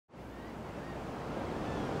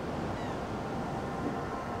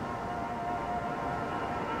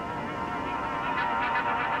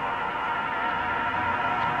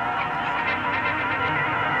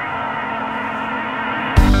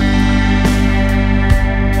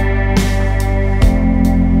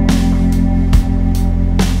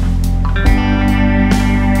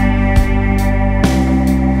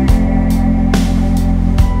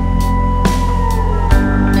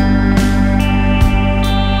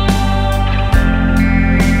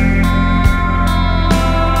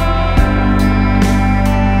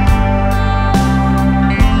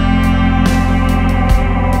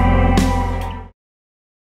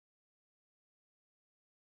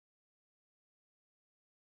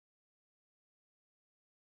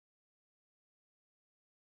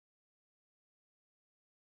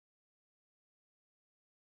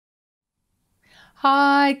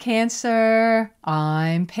Hi, Cancer.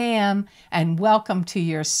 I'm Pam, and welcome to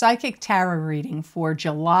your Psychic Tarot reading for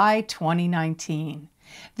July 2019.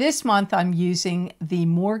 This month, I'm using the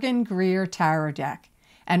Morgan Greer Tarot deck.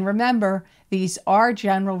 And remember, these are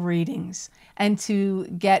general readings. And to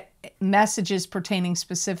get messages pertaining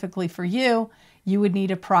specifically for you, you would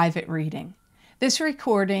need a private reading. This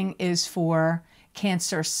recording is for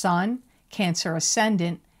Cancer Sun, Cancer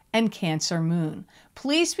Ascendant, and Cancer Moon.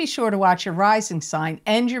 Please be sure to watch your rising sign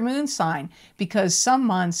and your moon sign, because some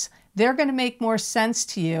months they're going to make more sense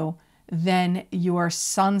to you than your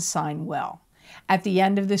sun sign will. At the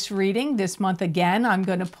end of this reading, this month again, I'm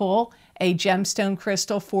going to pull a gemstone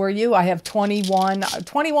crystal for you. I have 21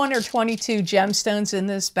 or 22 gemstones in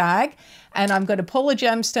this bag, and I'm going to pull a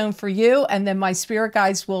gemstone for you, and then my spirit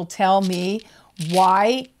guides will tell me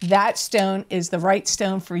why that stone is the right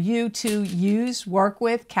stone for you to use, work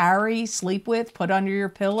with, carry, sleep with, put under your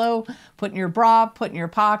pillow, put in your bra, put in your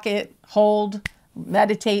pocket, hold,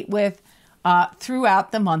 meditate with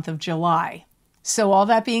throughout the month of July. So all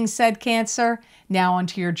that being said, Cancer, now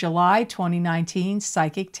onto your July 2019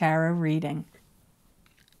 Psychic Tarot reading.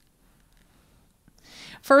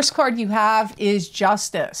 First card you have is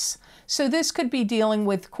Justice. So this could be dealing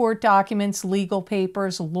with court documents, legal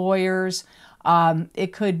papers, lawyers.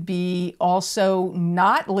 It could be also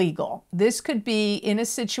not legal. This could be in a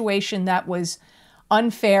situation that was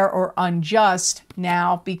unfair or unjust,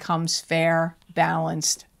 now becomes fair,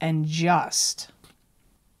 balanced, and just.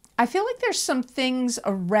 I feel like there's some things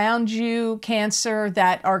around you, Cancer,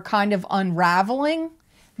 that are kind of unraveling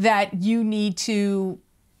that you need to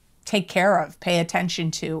take care of, pay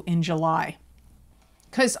attention to in July.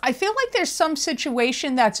 Because I feel like there's some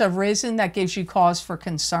situation that's arisen that gives you cause for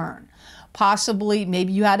concern. Possibly,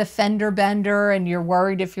 maybe you had a fender bender and you're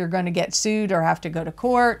worried if you're going to get sued or have to go to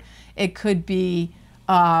court. It could be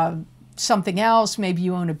something else. Maybe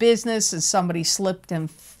you own a business and somebody slipped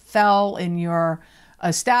and fell in your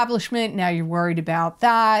establishment. Now you're worried about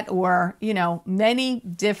that, or, you know, many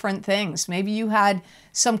different things. Maybe you had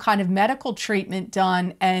some kind of medical treatment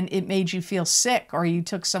done and it made you feel sick, or you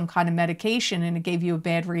took some kind of medication and it gave you a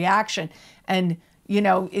bad reaction. And, you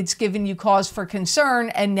know, it's given you cause for concern,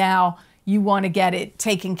 and now you want to get it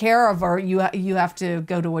taken care of, or you have to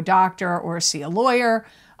go to a doctor or see a lawyer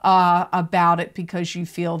about it because you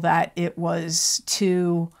feel that it was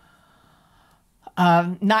too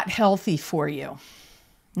not healthy for you,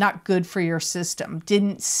 not good for your system,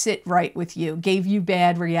 didn't sit right with you, gave you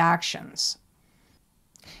bad reactions.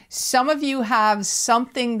 Some of you have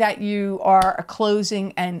something that you are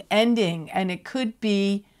closing and ending, and it could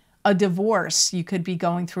be a divorce. You could be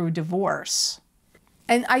going through a divorce.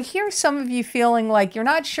 And I hear some of you feeling like you're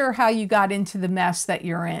not sure how you got into the mess that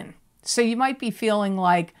you're in. So you might be feeling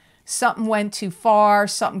like something went too far,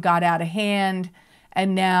 something got out of hand,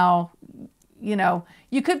 and now, you know,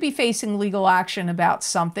 you could be facing legal action about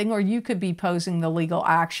something, or you could be posing the legal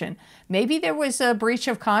action. Maybe there was a breach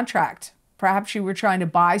of contract. Perhaps you were trying to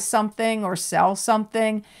buy something or sell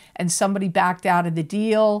something and somebody backed out of the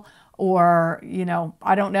deal, or, you know,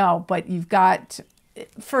 I don't know, but you've got,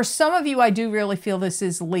 for some of you, I do really feel this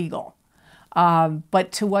is legal.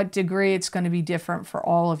 But to what degree, it's going to be different for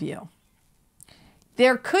all of you.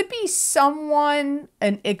 There could be someone,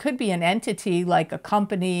 and it could be an entity like a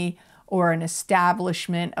company or an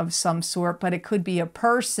establishment of some sort, but it could be a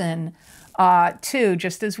person too,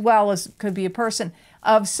 just as well as it could be a person,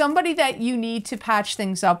 of somebody that you need to patch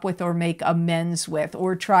things up with, or make amends with,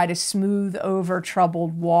 or try to smooth over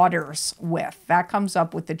troubled waters with. That comes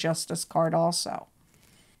up with the Justice card also.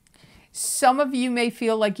 Some of you may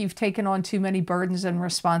feel like you've taken on too many burdens and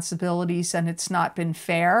responsibilities and it's not been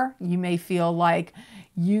fair. You may feel like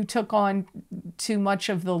you took on too much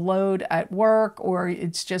of the load at work, or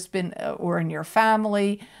it's just been, or in your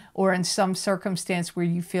family, or in some circumstance where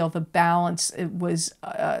you feel the balance, it was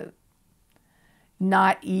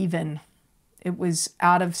not even. It was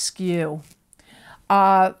out of skew.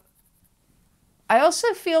 I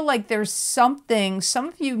also feel like there's something, some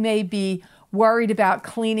of you may be worried about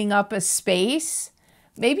cleaning up a space.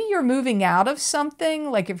 Maybe you're moving out of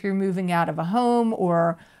something, like if you're moving out of a home,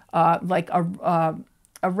 or like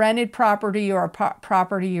a rented property, or a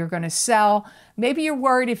property you're going to sell. Maybe you're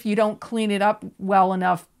worried if you don't clean it up well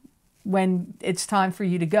enough when it's time for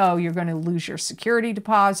you to go, you're going to lose your security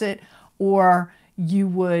deposit, or you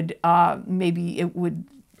would, maybe it would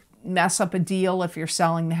mess up a deal if you're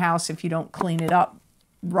selling the house if you don't clean it up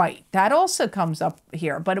right. That also comes up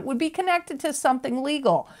here, but it would be connected to something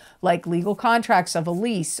legal, like legal contracts of a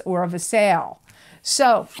lease or of a sale.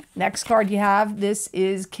 So next card you have, this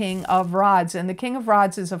is King of Rods. And the King of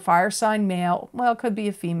Rods is a fire sign male. Well, it could be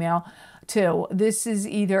a female. too. This is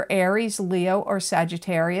either Aries, Leo, or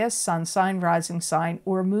Sagittarius, sun sign, rising sign,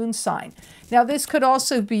 or moon sign. Now, this could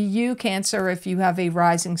also be you, Cancer, if you have a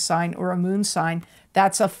rising sign or a moon sign.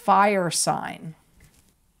 That's a fire sign.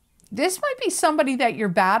 This might be somebody that you're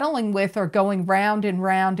battling with or going round and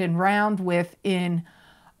round and round with in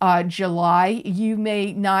July. You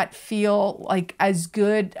may not feel like as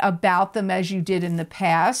good about them as you did in the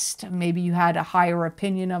past. Maybe you had a higher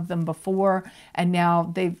opinion of them before, and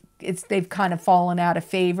now they've kind of fallen out of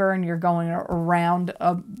favor, and you're going around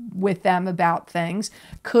with them about things.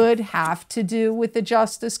 Could have to do with the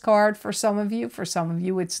Justice card for some of you. For some of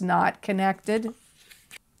you, it's not connected.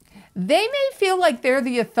 They may feel like they're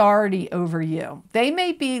the authority over you. They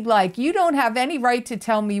may be like, you don't have any right to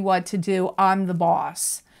tell me what to do. I'm the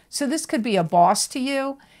boss. So this could be a boss to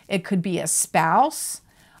you. It could be a spouse.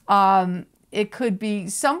 It could be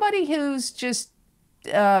somebody who's just,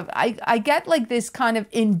 I get like this kind of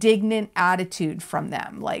indignant attitude from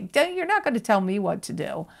them. Like, you're not going to tell me what to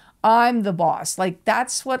do. I'm the boss. Like,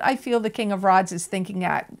 that's what I feel the King of Rods is thinking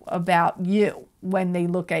about you when they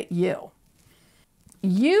look at you.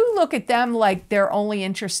 You look at them like they're only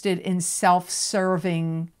interested in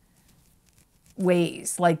self-serving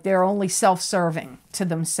ways, like they're only self-serving to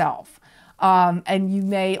themselves. And you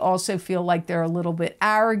may also feel like they're a little bit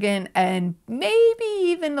arrogant and maybe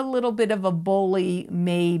even a little bit of a bully,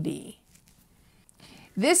 maybe.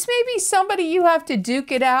 This may be somebody you have to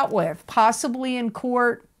duke it out with, possibly in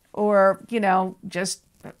court or, you know, just...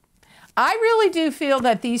 I really do feel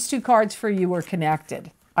that these two cards for you are connected.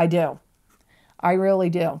 I do. I really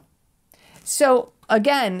do. So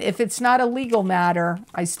again, if it's not a legal matter,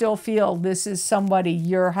 I still feel this is somebody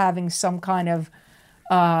you're having some kind of,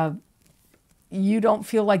 you don't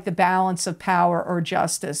feel like the balance of power or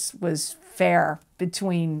justice was fair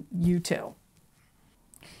between you two.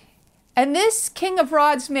 And this King of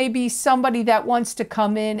Rods may be somebody that wants to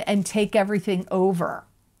come in and take everything over.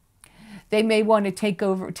 They may want to take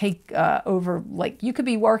over, like you could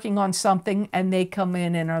be working on something and they come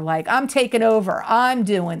in and are like, I'm taking over, I'm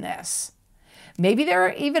doing this. Maybe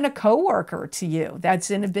they're even a coworker to you that's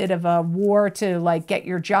in a bit of a war to like get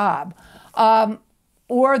your job.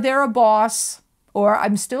 Or they're a boss, or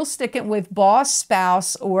I'm still sticking with boss,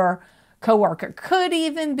 spouse, or coworker. Could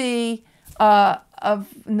even be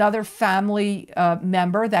another family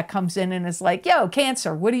member that comes in and is like, yo,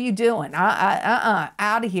 Cancer, what are you doing?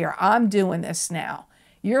 Out of here. I'm doing this now.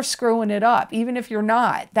 You're screwing it up, even if you're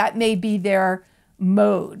not. That may be their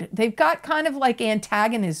mode. They've got kind of like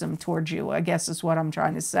antagonism towards you, I guess is what I'm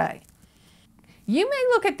trying to say. You may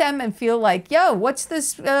look at them and feel like, yo, what's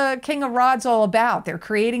this King of Rods all about? They're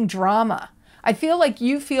creating drama. I feel like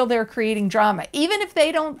you feel they're creating drama. Even if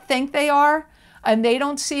they don't think they are, and they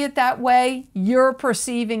don't see it that way, you're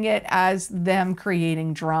perceiving it as them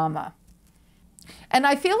creating drama. And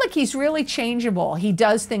I feel like he's really changeable. He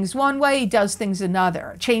does things one way, he does things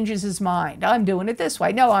another, changes his mind. I'm doing it this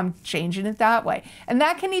way. No, I'm changing it that way. And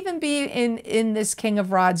that can even be in this King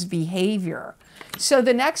of Rods behavior. So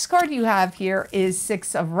the next card you have here is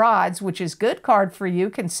Six of Rods, which is a good card for you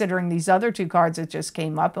considering these other two cards that just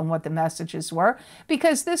came up and what the messages were,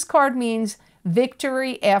 because this card means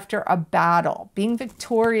victory after a battle, being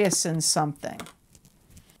victorious in something.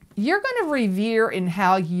 You're going to revere in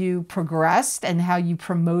how you progressed and how you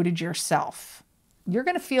promoted yourself. You're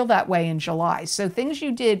going to feel that way in July. So things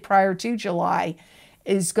you did prior to July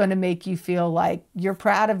is going to make you feel like you're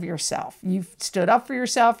proud of yourself. You've stood up for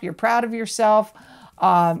yourself. You're proud of yourself.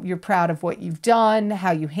 You're proud of what you've done,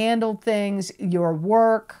 how you handled things, your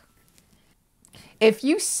work. If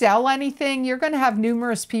you sell anything, you're going to have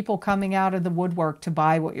numerous people coming out of the woodwork to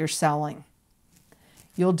buy what you're selling.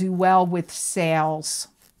 You'll do well with sales.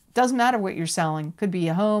 Doesn't matter what you're selling. Could be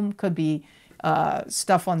a home, could be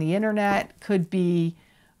stuff on the internet, could be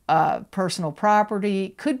personal property,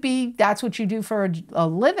 could be that's what you do for a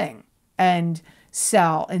living and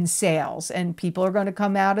sell in sales. And people are going to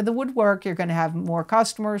come out of the woodwork. You're going to have more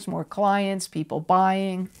customers, more clients, people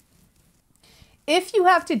buying. If you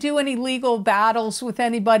have to do any legal battles with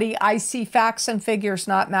anybody, I see facts and figures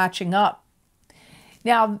not matching up.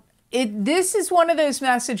 Now, this is one of those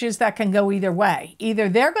messages that can go either way. Either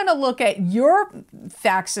they're going to look at your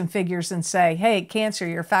facts and figures and say, hey, Cancer,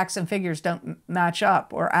 your facts and figures don't match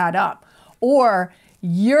up or add up. Or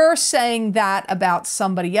you're saying that about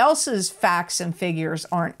somebody else's facts and figures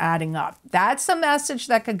aren't adding up. That's a message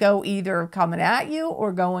that could go either coming at you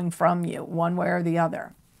or going from you, one way or the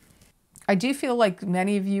other. I do feel like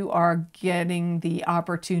many of you are getting the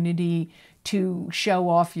opportunity to show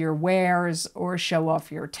off your wares or show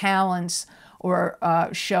off your talents or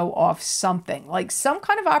show off something. Like some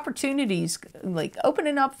kind of opportunities like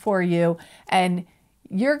opening up for you, and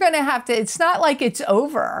you're going to have to, it's not like it's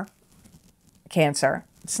over, Cancer.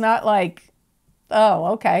 It's not like, oh,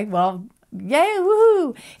 okay, well, yay,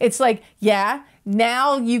 woohoo. It's like, yeah,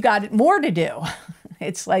 now you got more to do.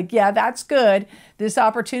 It's like, yeah, that's good. This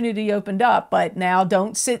opportunity opened up, but now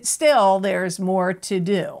don't sit still. There's more to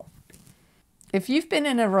do. If you've been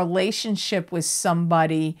in a relationship with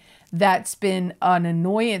somebody that's been an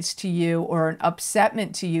annoyance to you or an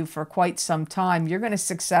upsetment to you for quite some time, you're going to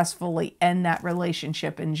successfully end that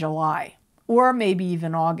relationship in July or maybe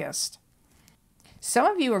even August. Some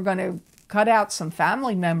of you are going to cut out some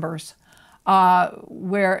family members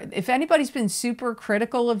where if anybody's been super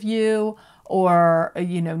critical of you or,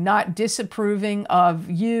 not disapproving of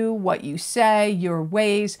you, what you say, your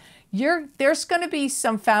ways, there's going to be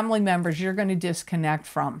some family members you're going to disconnect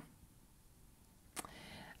from.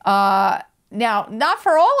 Now, not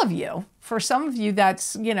for all of you. For some of you,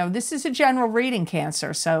 that's, this is a general reading,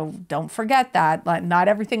 Cancer, so don't forget that. Not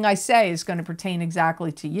everything I say is going to pertain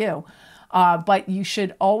exactly to you. But you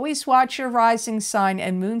should always watch your rising sign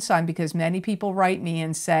and moon sign, because many people write me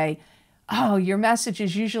and say, oh, your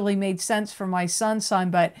messages usually made sense for my sun sign,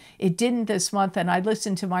 but it didn't this month. And I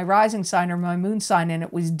listened to my rising sign or my moon sign and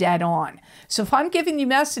it was dead on. So if I'm giving you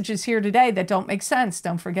messages here today that don't make sense,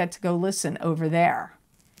 don't forget to go listen over there.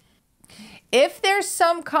 If there's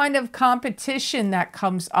some kind of competition that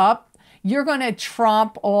comes up, you're going to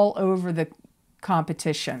tromp all over the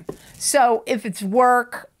competition. So if it's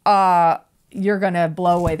work, you're going to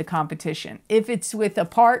blow away the competition. If it's with a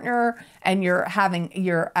partner and you're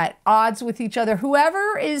at odds with each other,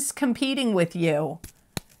 whoever is competing with you,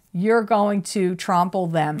 you're going to trample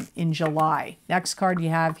them in July. Next card you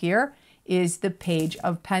have here is the Page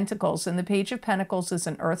of Pentacles. And the Page of Pentacles is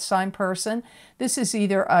an earth sign person. This is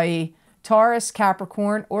either a Taurus,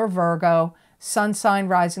 Capricorn, or Virgo, sun sign,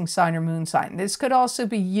 rising sign, or moon sign. This could also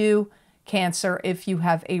be you, Cancer, if you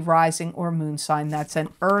have a rising or moon sign that's an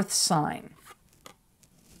earth sign.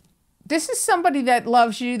 This is somebody that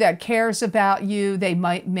loves you, that cares about you. They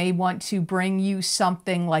may want to bring you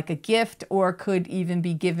something like a gift, or could even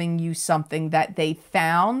be giving you something that they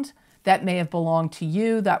found that may have belonged to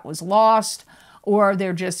you that was lost, or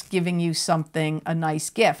they're just giving you something, a nice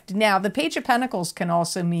gift. Now, the Page of Pentacles can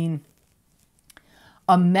also mean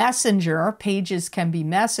a messenger. Pages can be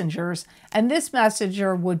messengers, and this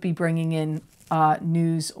messenger would be bringing in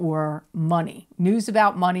news or money, news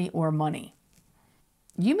about money or money.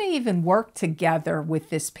 You may even work together with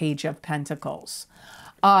this Page of Pentacles.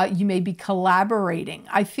 You may be collaborating.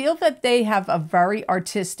 I feel that they have a very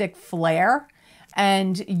artistic flair,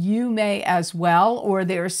 and you may as well, or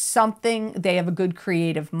there's something, they have a good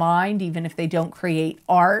creative mind. Even if they don't create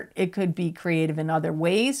art, it could be creative in other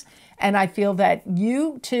ways. And I feel that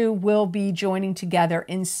you two will be joining together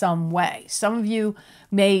in some way. Some of you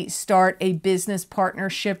may start a business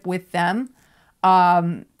partnership with them.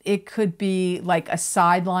 It could be like a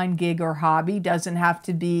sideline gig or hobby. Doesn't have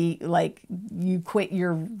to be like you quit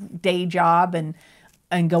your day job and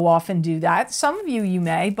go off and do that. Some of you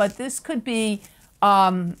may, but this could be,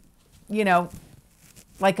 like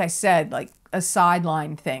I said, like a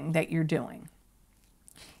sideline thing that you're doing.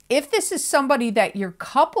 If this is somebody that you're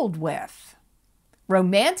coupled with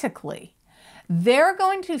romantically, they're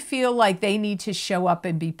going to feel like they need to show up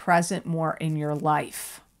and be present more in your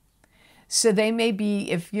life. So they may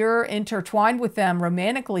be, if you're intertwined with them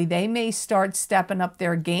romantically, they may start stepping up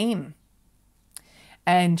their game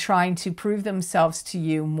and trying to prove themselves to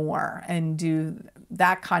you more and do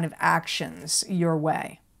that kind of actions your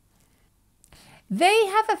way. They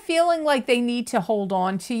have a feeling like they need to hold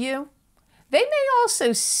on to you. They may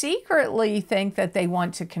also secretly think that they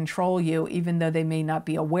want to control you, even though they may not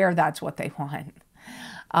be aware that's what they want.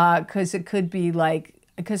 Because it could be like,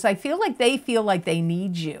 because I feel like they feel like they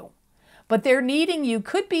need you. But their needing you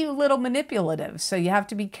could be a little manipulative, so you have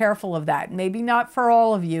to be careful of that. Maybe not for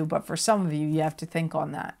all of you, but for some of you, you have to think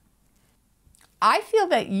on that. I feel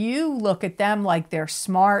that you look at them like they're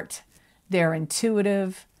smart, they're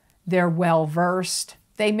intuitive, they're well-versed.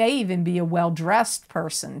 They may even be a well-dressed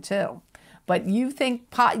person too. But you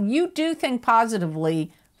do think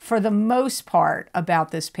positively for the most part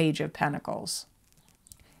about this Page of Pentacles.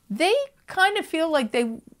 They kind of feel like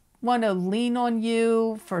they want to lean on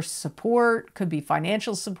you for support. Could be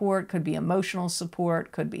financial support, could be emotional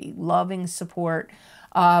support, could be loving support.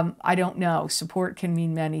 I don't know. Support can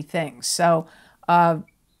mean many things. So,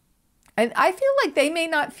 and I feel like they may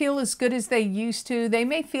not feel as good as they used to. They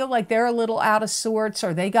may feel like they're a little out of sorts,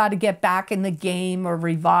 or they got to get back in the game or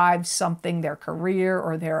revive something, their career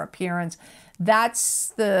or their appearance. That's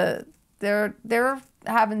the they're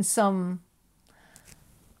having some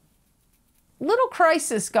little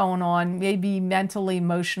crisis going on, maybe mentally,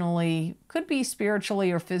 emotionally, could be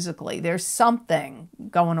spiritually or physically. There's something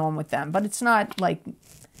going on with them, but it's not like,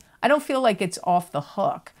 I don't feel like it's off the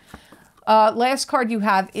hook. Last card you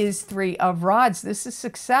have is 3 of Rods. This is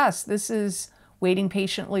success. This is waiting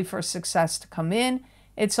patiently for success to come in.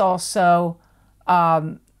 It's also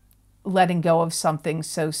letting go of something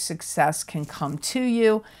so success can come to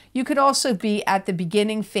you. You could also be at the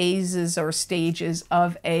beginning phases or stages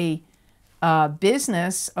of a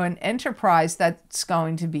business or an enterprise that's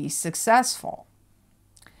going to be successful.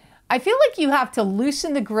 I feel like you have to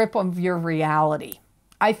loosen the grip of your reality.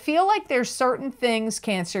 I feel like there's certain things,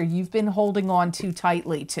 Cancer, you've been holding on too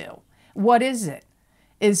tightly to. What is it?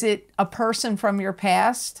 Is it a person from your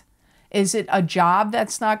past? Is it a job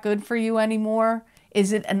that's not good for you anymore?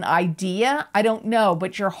 Is it an idea? I don't know,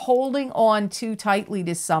 but you're holding on too tightly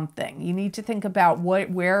to something. You need to think about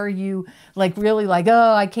where are you like really like,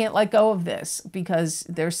 oh, I can't let go of this, because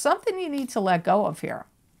there's something you need to let go of here.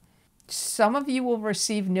 Some of you will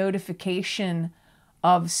receive notification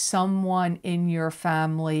of someone in your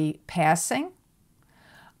family passing.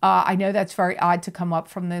 I know that's very odd to come up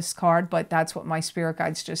from this card, but that's what my spirit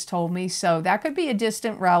guides just told me. So that could be a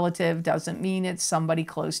distant relative, doesn't mean it's somebody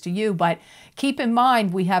close to you. But keep in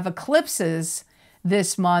mind, we have eclipses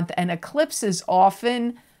this month, and eclipses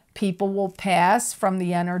often, people will pass from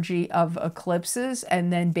the energy of eclipses,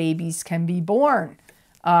 and then babies can be born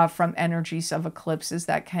from energies of eclipses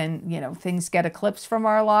that can, you know, things get eclipsed from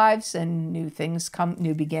our lives and new things come,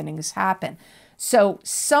 new beginnings happen. So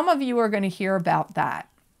some of you are going to hear about that.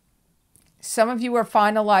 Some of you are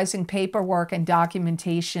finalizing paperwork and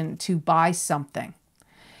documentation to buy something.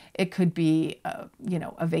 It could be, you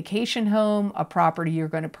know, a vacation home, a property you're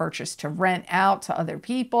going to purchase to rent out to other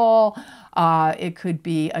people. It could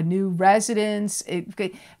be a new residence. It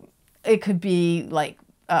could be like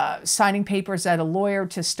signing papers at a lawyer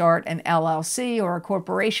to start an LLC or a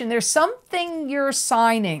corporation. There's something you're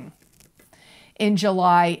signing in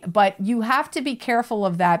July, but you have to be careful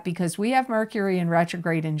of that because we have Mercury in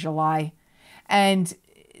retrograde in July. And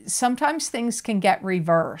sometimes things can get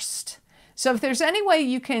reversed. So if there's any way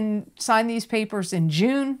you can sign these papers in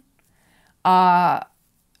June, I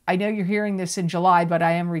know you're hearing this in July, but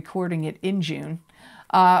I am recording it in June,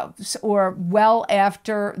 or well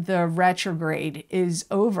after the retrograde is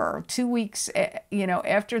over, 2 weeks, you know,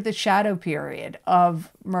 after the shadow period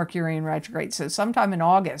of Mercury in retrograde. So sometime in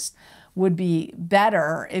August would be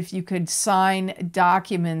better if you could sign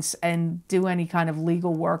documents and do any kind of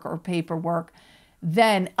legal work or paperwork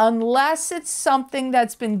then, unless it's something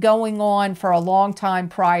that's been going on for a long time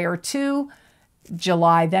prior to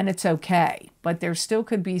July, then it's okay. But there still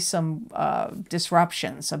could be some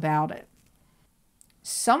disruptions about it.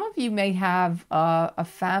 Some of you may have a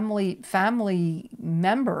family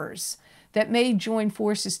members that may join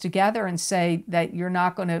forces together and say that you're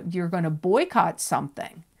going to boycott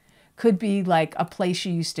something. Could be like a place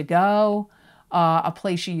you used to go, a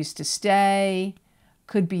place you used to stay,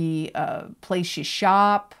 could be a place you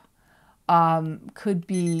shop, could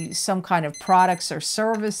be some kind of products or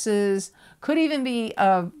services, could even be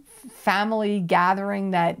a family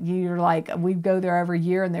gathering that you're like, we go there every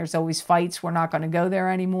year and there's always fights, we're not going to go there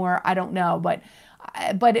anymore. I don't know, but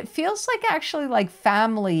it feels like actually like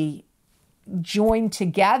family joined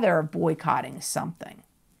together boycotting something.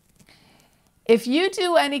 If you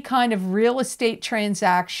do any kind of real estate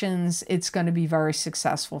transactions, it's going to be very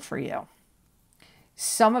successful for you.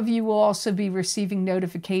 Some of you will also be receiving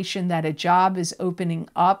notification that a job is opening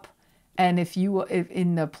up, and if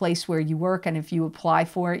in the place where you work, and if you apply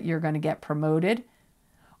for it, you're going to get promoted.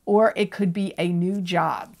 Or it could be a new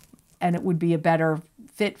job, and it would be a better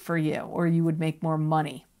fit for you, or you would make more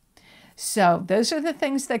money. So those are the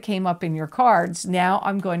things that came up in your cards. Now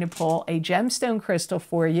I'm going to pull a gemstone crystal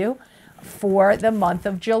for you for the month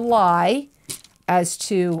of July as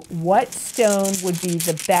to what stone would be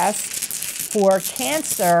the best for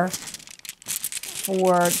Cancer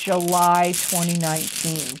for July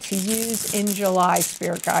 2019 to use in July,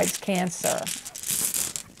 Spirit Guides, Cancer.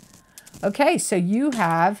 Okay, so you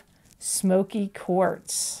have smoky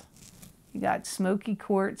quartz. You got smoky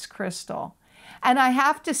quartz crystal. And I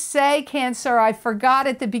have to say, Cancer, I forgot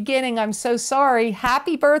at the beginning. I'm so sorry.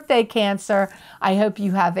 Happy birthday, Cancer. I hope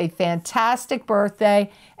you have a fantastic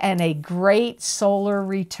birthday and a great solar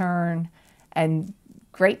return and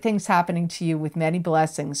great things happening to you with many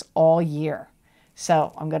blessings all year.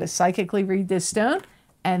 So I'm going to psychically read this stone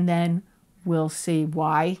and then we'll see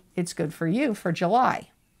why it's good for you for July.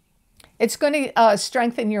 It's going to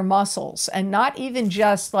strengthen your muscles, and not even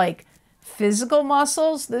just like physical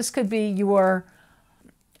muscles. This could be your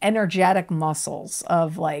energetic muscles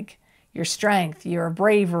of like your strength, your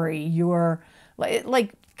bravery, your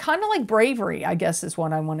like kind of like bravery, I guess is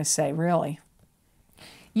what I want to say, really.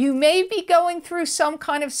 You may be going through some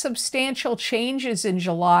kind of substantial changes in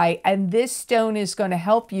July, and this stone is going to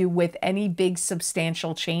help you with any big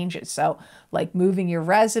substantial changes. So like moving your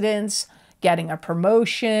residence, getting a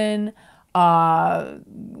promotion, going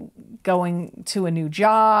to a new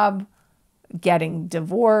job, getting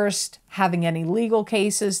divorced, having any legal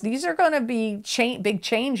cases. These are going to be big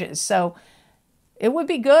changes. So it would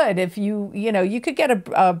be good if you could get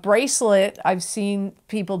a bracelet. I've seen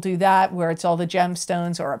people do that where it's all the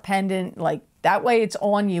gemstones, or a pendant. Like that way it's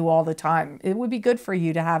on you all the time. It would be good for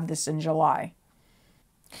you to have this in July.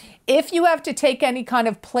 If you have to take any kind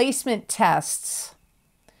of placement tests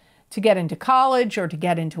to get into college or to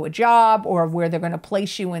get into a job, or where they're going to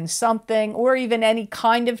place you in something, or even any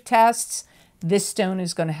kind of tests, this stone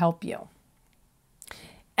is going to help you.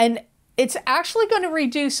 And it's actually going to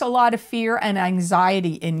reduce a lot of fear and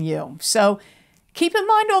anxiety in you. So keep in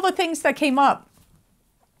mind all the things that came up.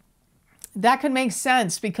 That could make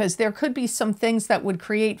sense, because there could be some things that would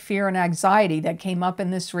create fear and anxiety that came up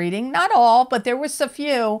in this reading. Not all, but there was a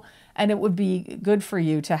few, and it would be good for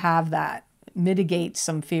you to have that. Mitigate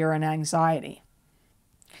some fear and anxiety.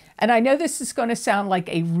 And I know this is going to sound like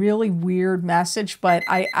a really weird message, but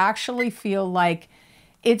I actually feel like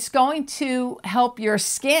it's going to help your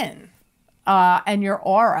skin and your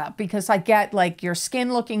aura, because I get like your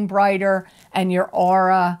skin looking brighter and your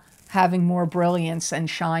aura having more brilliance and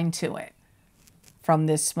shine to it from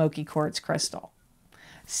this smoky quartz crystal.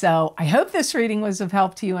 So I hope this reading was of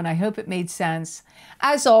help to you, and I hope it made sense.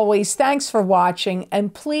 As always, thanks for watching,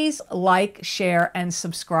 and please like, share, and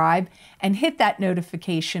subscribe, and hit that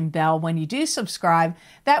notification bell when you do subscribe.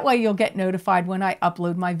 That way you'll get notified when I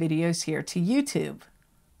upload my videos here to YouTube.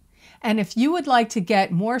 And if you would like to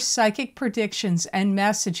get more psychic predictions and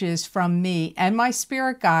messages from me and my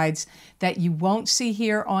spirit guides that you won't see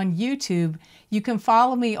here on YouTube, you can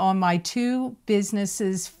follow me on my two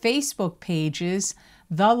businesses' Facebook pages,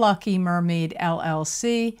 The Lucky Mermaid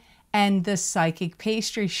LLC and The Psychic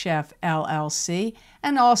Pastry Chef LLC,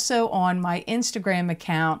 and also on my Instagram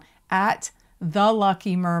account at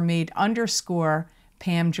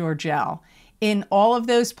TheLuckyMermaid_Pam Georgel. In all of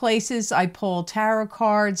those places, I pull tarot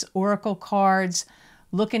cards, oracle cards,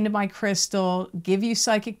 look into my crystal, give you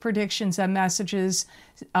psychic predictions and messages.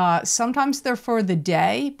 Sometimes they're for the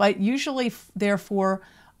day, but usually they're for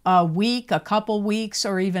a week, a couple weeks,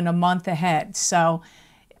 or even a month ahead. So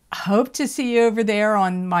hope to see you over there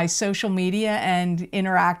on my social media and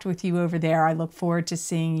interact with you over there. I look forward to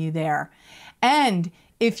seeing you there. And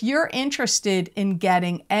if you're interested in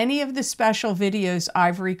getting any of the special videos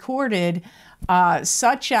I've recorded,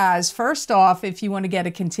 such as, first off, if you want to get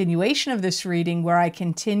a continuation of this reading where I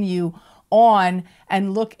continue on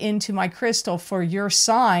and look into my crystal for your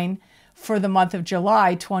sign for the month of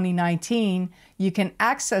July 2019, you can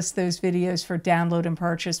access those videos for download and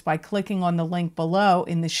purchase by clicking on the link below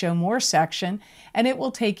in the Show More section, and it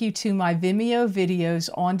will take you to my Vimeo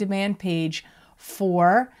videos on demand page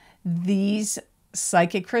for these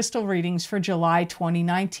psychic crystal readings for July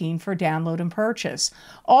 2019 for download and purchase.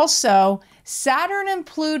 Also, Saturn and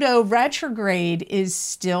Pluto retrograde is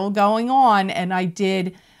still going on, and I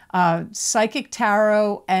did psychic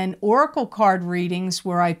tarot and oracle card readings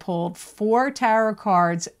where I pulled 4 tarot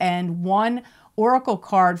cards and 1 oracle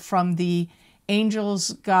card from the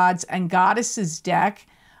Angels, Gods, and Goddesses deck.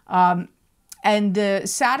 And the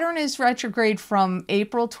Saturn is retrograde from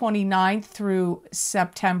April 29th through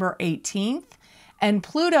September 18th. And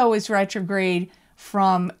Pluto is retrograde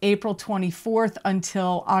from April 24th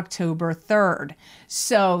until October 3rd.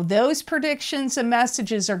 So those predictions and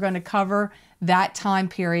messages are going to cover that time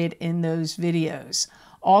period in those videos.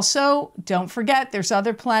 Also, don't forget there's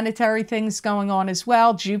other planetary things going on as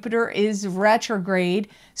well. Jupiter is retrograde,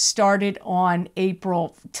 started on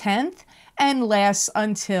April 10th and lasts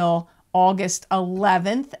until August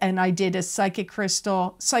 11th. And I did a psychic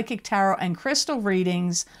tarot and crystal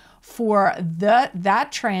readings for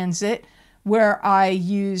that transit, where I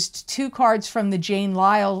used 2 cards from the Jane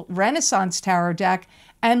Lyle Renaissance Tarot deck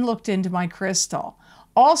and looked into my crystal.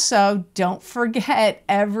 Also, don't forget,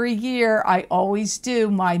 every year I always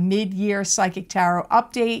do my mid-year psychic tarot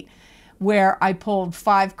update, where I pulled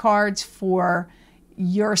 5 cards for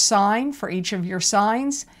your sign, for each of your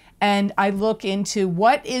signs, and I look into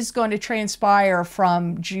what is going to transpire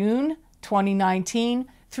from June 2019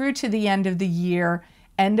 through to the end of the year,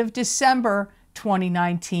 end of December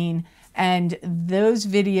 2019, And those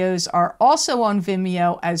videos are also on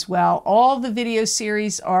Vimeo as well. All the video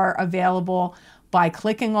series are available by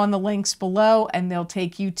clicking on the links below, and they'll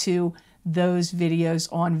take you to those videos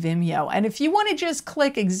on Vimeo. And if you want to just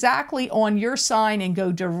click exactly on your sign and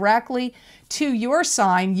go directly to your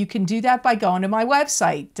sign, you can do that by going to my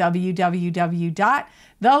website,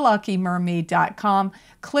 www.theluckymermaid.com.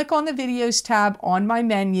 Click on the videos tab on my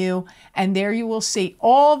menu, and there you will see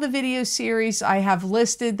all the video series I have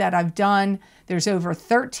listed that I've done. There's over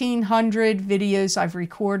 1,300 videos I've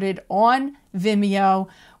recorded on Vimeo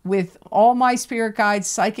with all my spirit guides,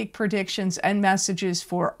 psychic predictions, and messages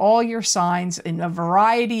for all your signs in a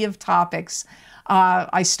variety of topics.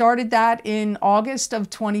 I started that in August of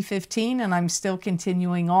 2015, and I'm still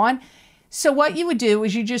continuing on. So what you would do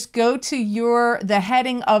is you just go to the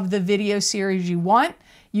heading of the video series you want.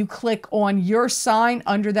 You click on your sign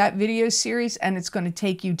under that video series, and it's going to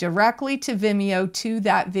take you directly to Vimeo to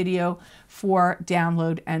that video for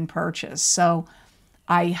download and purchase. So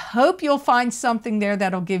I hope you'll find something there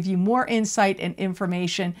that'll give you more insight and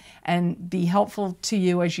information and be helpful to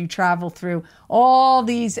you as you travel through all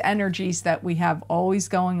these energies that we have always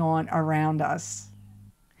going on around us.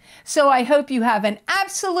 So I hope you have an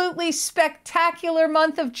absolutely spectacular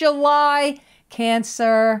month of July,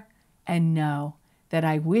 Cancer, and know that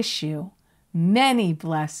I wish you many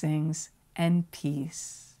blessings and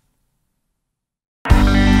peace.